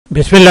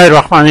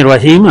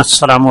बिस्मिल्लाहिर्रहमानिर्रहीम।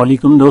 अस्सलाम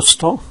वालेकुम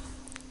दोस्तों,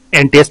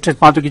 टेस्ट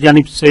मातों की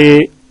जानिब से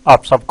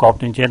आप सबको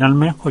अपने चैनल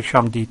में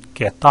खुशामदीद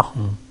कहता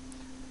हूँ।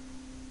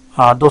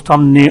 दोस्तों,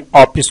 हमने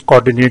office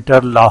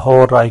coordinator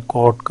Lahore high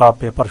court का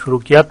पेपर शुरू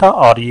किया था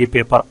और ये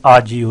पेपर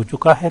आज ही हो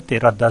चुका है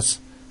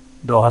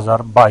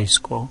 13/10/2022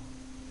 को।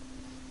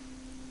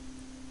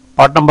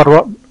 पार्ट नंबर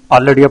 1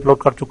 ऑलरेडी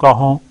अपलोड कर चुका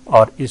हूँ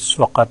और इस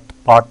वक्त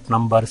पार्ट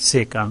नंबर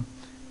 2।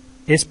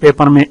 इस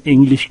पेपर में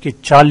इंग्लिश के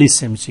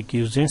 40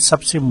 एमसीक्यूज हैं।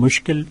 सबसे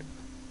मुश्किल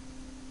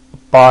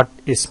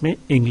पार्ट इसमें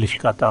इंग्लिश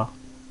का था।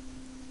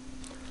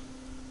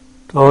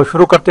 तो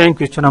शुरू करते हैं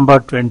क्वेश्चन नंबर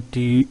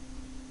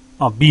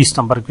 20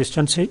 नंबर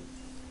क्वेश्चन से।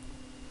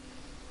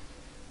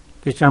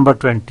 Question number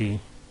 20,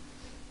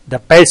 the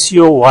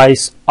passive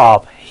voice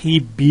of he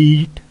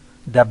beat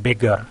the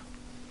bigger.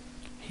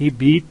 He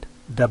beat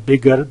the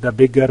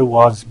bigger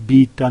was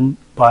beaten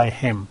by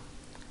him.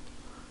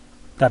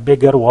 The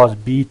bigger was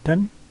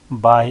beaten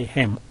by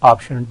him।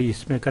 Option D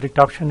इसमें correct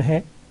option है।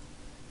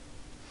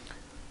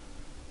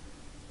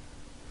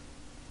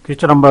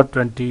 Question number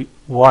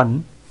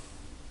 21,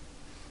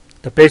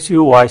 the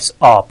passive voice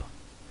of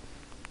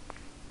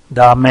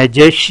the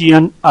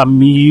magician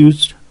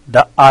amused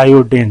the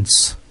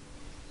आयोडेंस।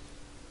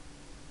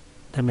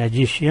 The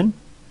magician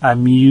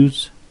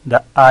amused the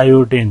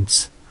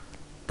आयोडेंस।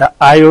 The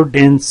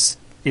आयोडेंस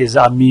is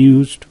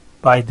amused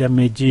by the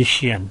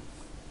magician.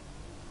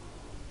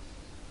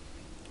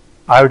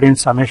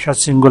 आयोडेंस हमेशा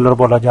singular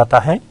बोला जाता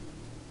है।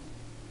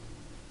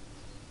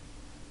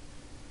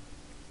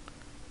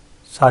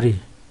 Sorry,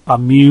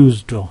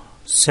 amused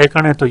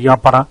second है तो यहां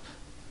पर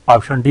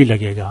ऑप्शन डी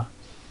लगेगा।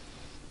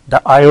 The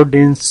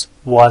आयोडेंस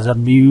was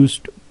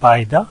amused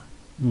by the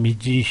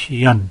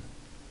magician.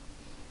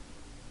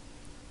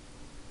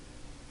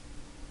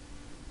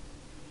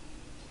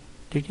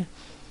 ठीक है,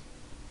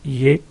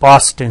 ये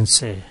पास्ट टेंस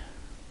है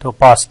तो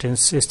पास्ट टेंस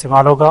से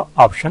इस्तेमाल होगा।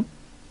 ऑप्शन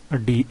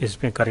डी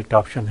इसमें करेक्ट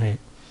ऑप्शन है।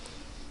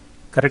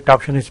 करेक्ट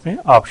ऑप्शन इसमें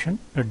ऑप्शन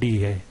डी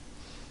है।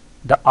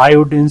 The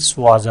आयोडेंस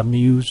was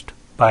amused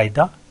by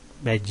the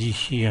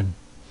magician.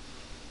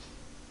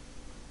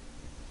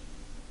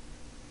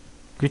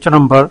 Question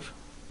number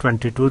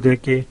 22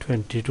 देखे।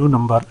 22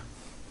 number,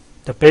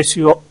 the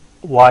passive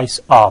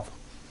voice of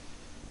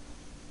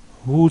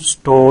who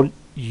stole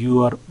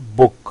your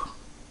book.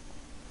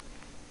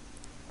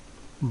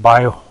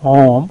 Bye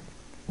home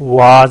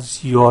was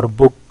your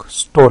book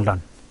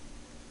stolen.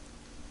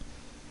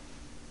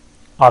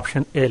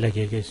 Option A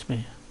लगेगा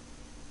इसमें।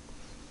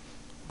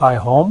 Bye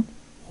home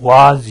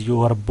was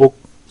your book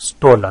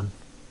stolen.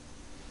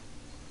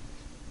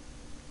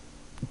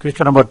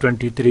 Question number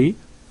 23,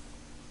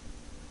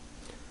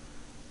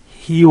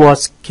 he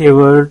was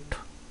cured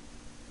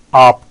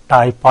of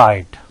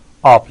typhoid.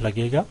 Of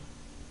लगेगा।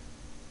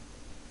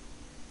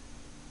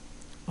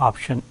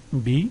 Option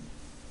B.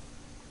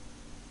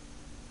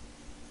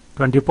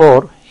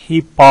 24,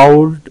 he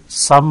पाउल्ड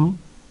some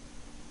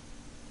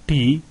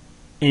tea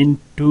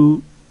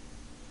into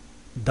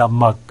the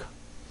mug.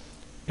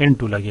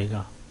 Into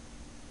लगेगा।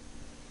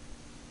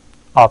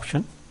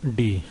 Option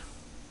D.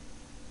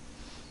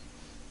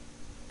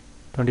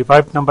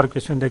 25 number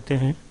question देखते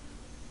हैं।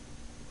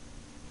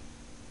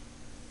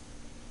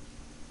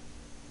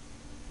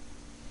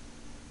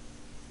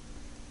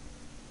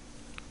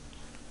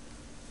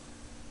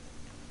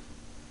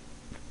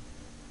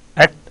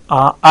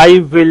 I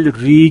will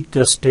reach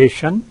the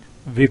station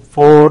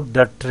before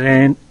the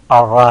train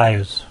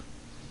arrives.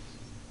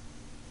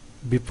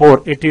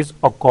 Before, it is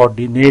a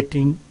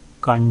coordinating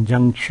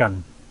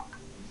conjunction.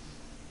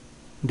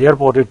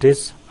 Therefore, it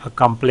is a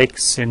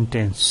complex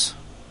sentence.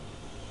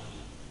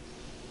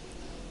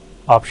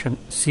 Option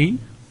C.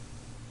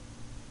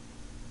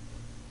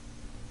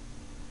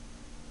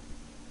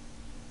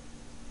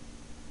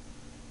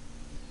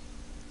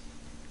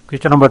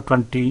 Question number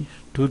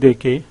 22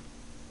 देखे।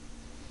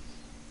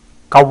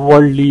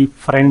 Cowardly,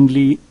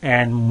 friendly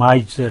and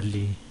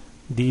miserly.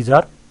 These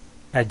are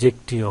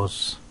adjectives.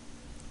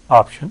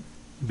 Option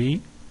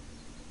B.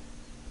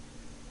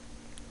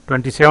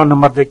 27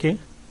 number देखें।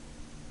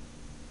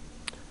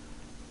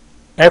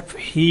 If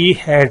he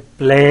had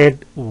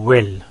played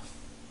well,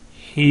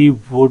 he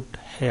would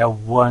have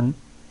won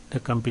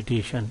the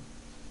competition.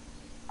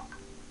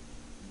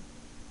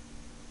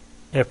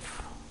 If,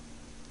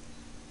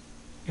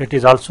 it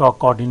is also a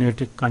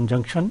coordinated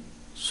conjunction,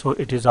 so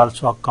it is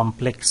also a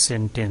complex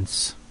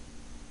sentence.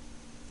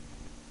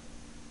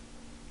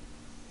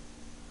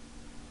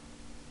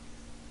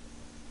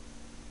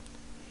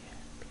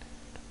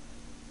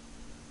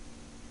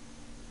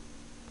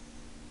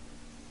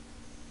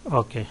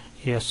 Okay,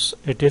 yes,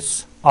 it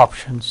is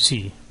option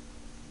C.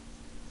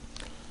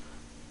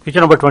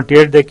 Question number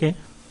 28 देखें।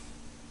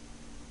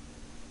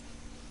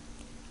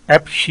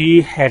 If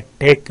she had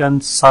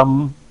taken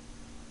some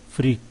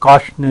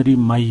precautionary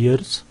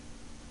measures,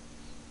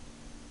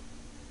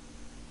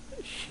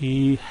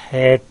 she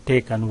had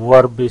taken,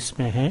 verb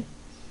इसमें है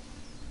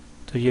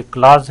तो ये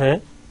class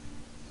है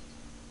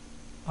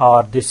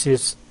और this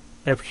is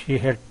if she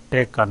had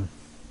taken।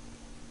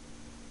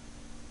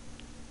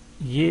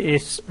 یہ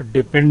اس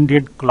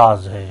dependent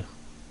Claus ہے.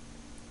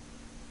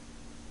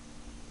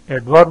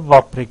 Adverb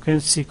of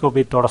frequency کو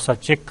بھی تھوڑا سا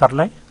چیک کر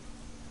لیں.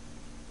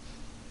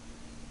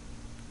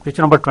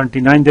 کویشچن نمبر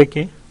 29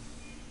 دیکھیں.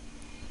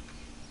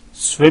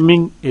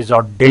 Swimming is a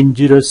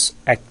dangerous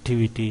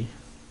activity.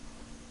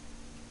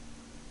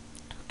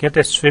 کہتے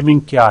ہیں سوئمنگ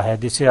کیا ہے؟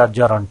 دس از اے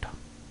جرنٹ.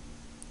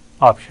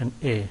 Option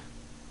a.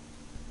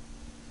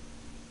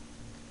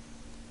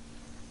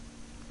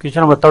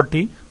 Question number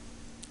 30.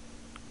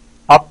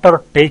 After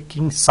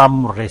taking some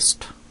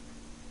rest,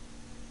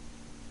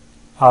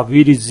 we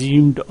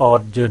resumed our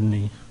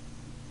journey.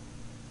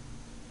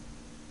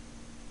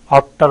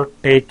 After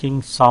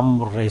taking some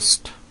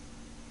rest.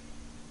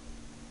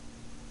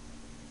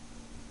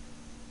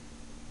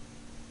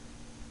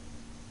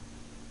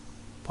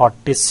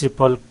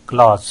 Participle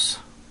clause.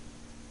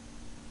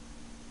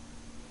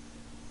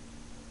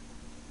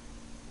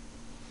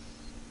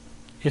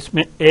 اس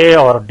میں اے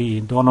اور ڈی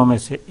دونوں میں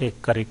سے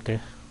ایک کریکٹ ہے.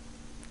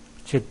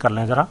 چیک کر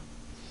لیں ذرا.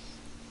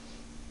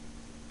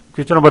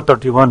 Question number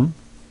 31.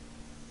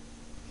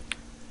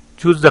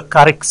 Choose the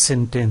correct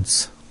sentence.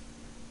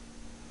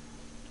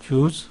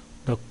 Choose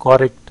the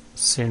correct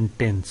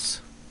sentence.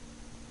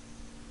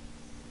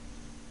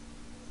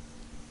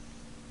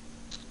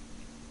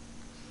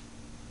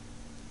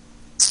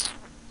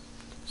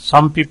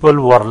 Some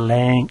people were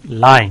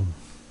lying.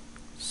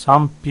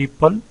 Some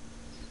people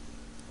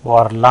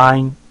were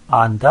lying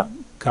on the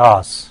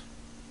grass.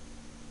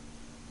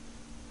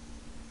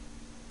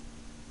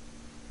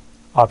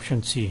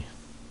 Option C.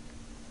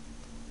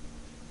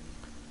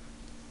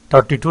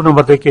 32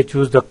 number देखिए.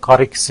 Choose the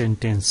correct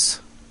sentence.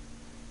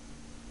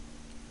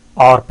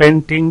 Our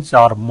paintings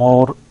are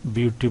more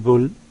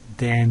beautiful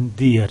than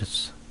theirs.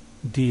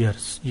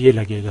 Theirs ये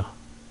लगेगा.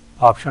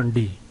 Option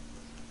D.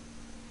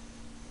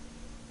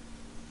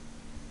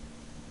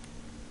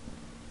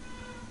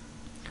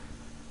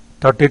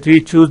 33.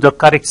 Choose the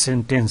correct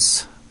sentence.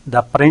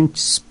 The French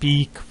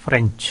speak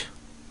French.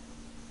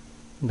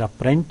 The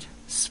French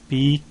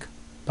speak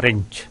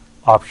French.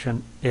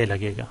 Option A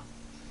लगेगा.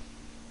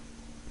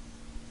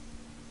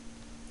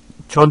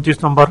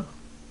 34 number.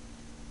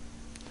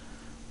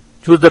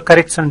 Choose the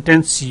correct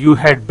sentence. You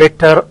had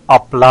better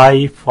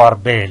apply for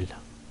bail.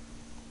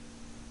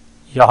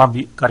 यहाँ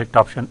भी correct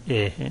option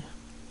A है.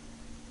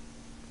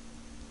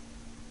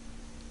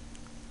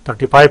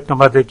 35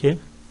 number देखिए.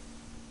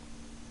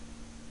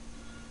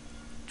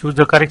 Choose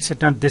the correct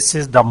sentence. This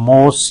is the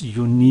most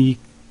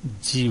unique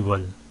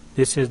jewel.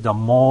 This is the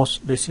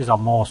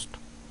most.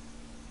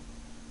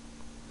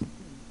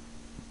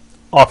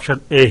 Option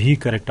A he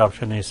correct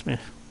option है इसमें.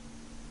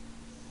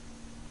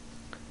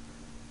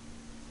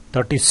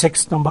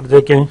 36 number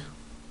देखें.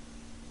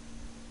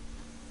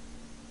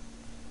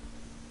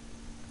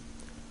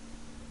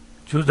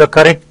 Choose the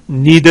correct.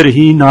 Neither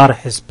he nor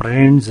his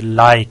friends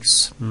likes.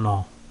 No.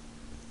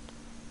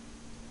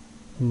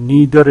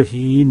 Neither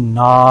he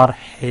nor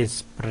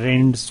his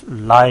friends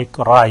like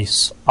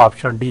rice.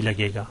 Option D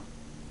लगेगा.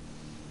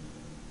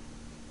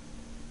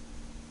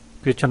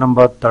 Question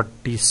number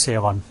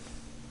 37.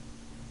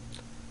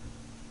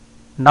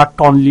 Not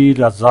only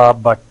Raza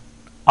but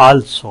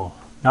also.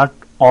 Not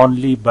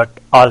only but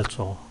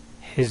also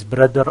his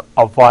brother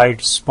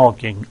avoids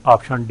smoking.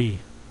 Option D.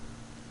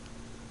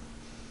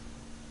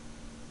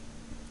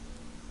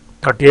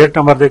 38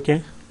 number देखें.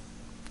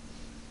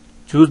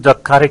 Choose the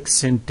correct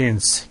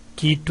sentence.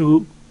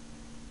 K2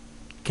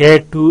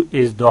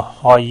 is the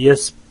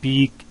highest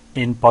peak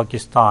in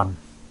Pakistan.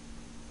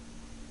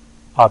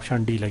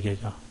 Option D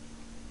लगेगा.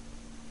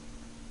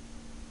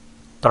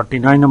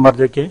 39 number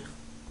देखें.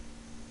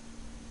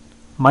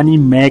 Money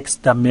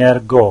makes the mare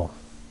go.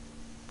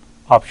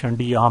 Option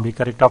D यहां भी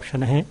correct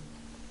option है.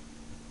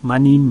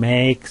 Money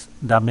makes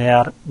the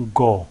mayor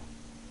गो.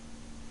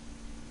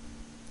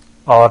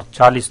 और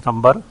 40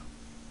 number.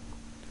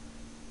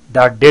 The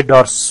dead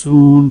are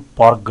soon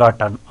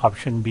forgotten.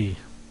 Option B.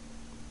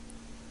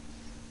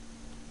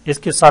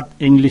 इसके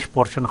साथ English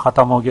portion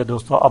खत्म हो गया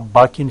दोस्तों. अब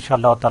बाकी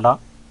इंशाअल्लाह ताला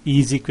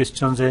इजी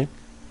क्वेश्चंस है,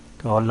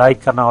 तो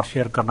लाइक करना और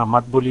शेयर करना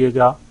मत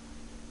भूलिएगा.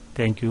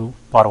 Thank you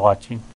for watching.